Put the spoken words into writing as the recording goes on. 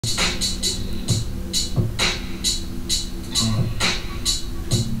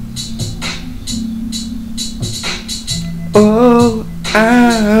Oh,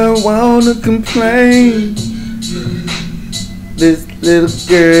 I wanna complain. This little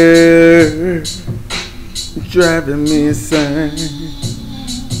girl driving me insane.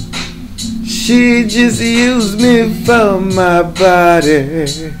 She just used me for my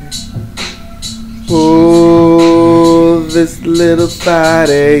body. Oh, this little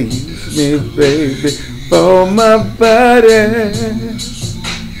body used me, baby, for my body.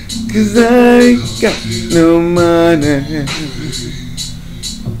 'Cause I ain't got no money,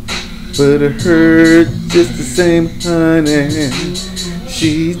 but it hurt just the same, honey.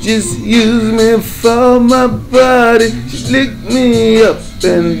 She just used me for my body. She licked me up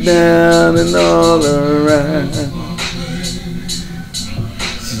and down and all around.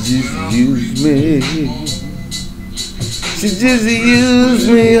 She just used me. She just used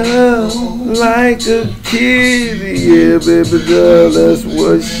me up like a kid. Yeah, baby doll, that's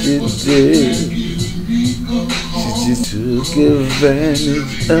what she did. She just took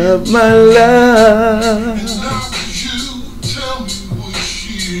advantage of my love.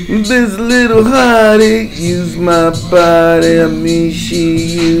 This little hottie used my body. I mean, she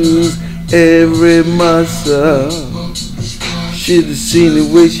used every muscle. Should've seen the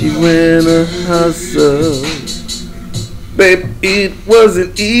way she ran her hustle. Babe, it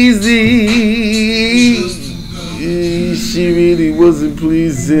wasn't easy. She really wasn't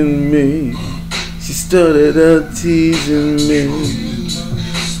pleasing me. She started out teasing me.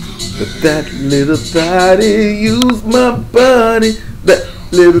 But that little thottie used my body. That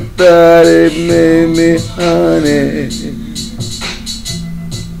little thottie made me honey.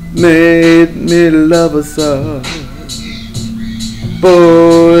 Made me love her so.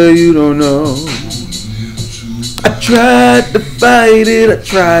 Boy, you don't know. I tried to fight it, I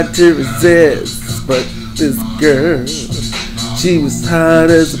tried to resist, but this girl, she was hot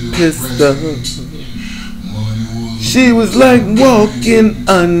as a pistol. She was like walking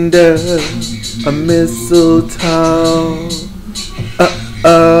under a mistletoe.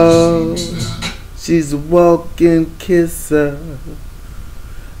 Uh-oh, she's a walking kisser,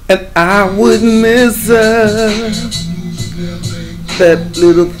 and I wouldn't miss her. That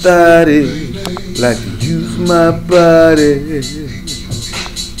little thottie like to use my body,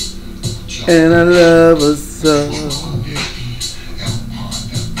 and I love her so.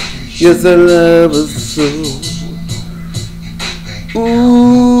 Yes, I love her so.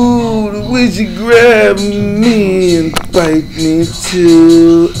 Ooh, the way she grabbed me and bite me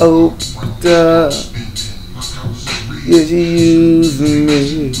too. Oh, duh. Yeah, she used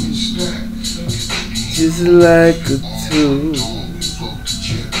me just like a tool.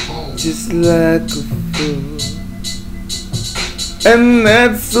 Just like a fool. And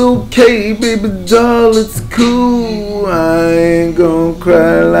that's okay, baby doll, it's cool. I ain't gonna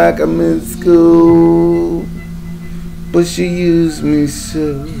cry like I'm in school. But she used me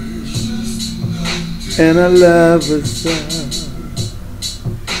so, and I love her so.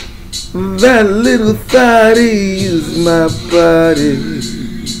 That little thottie used my body.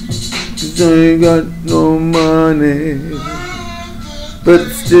 'Cause I ain't got no money, but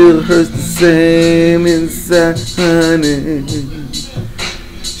it still hurts the same inside, honey.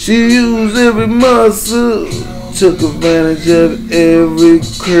 She used every muscle, took advantage of every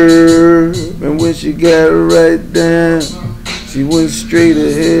curve, and when she got it right down, she went straight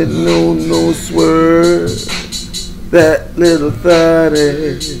ahead, no swerve. That little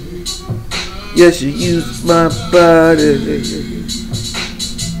thottie, yeah, she used my body.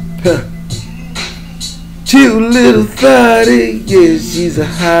 Huh. Cute little thottie, yeah, she's a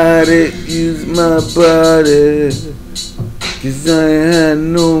hottie, use my body. 'Cause I ain't had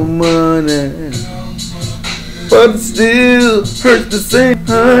no money, but it still hurts the same,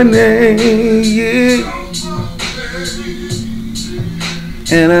 honey, yeah.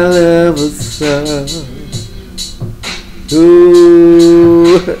 And I love her so.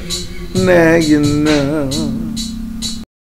 Ooh, now you know.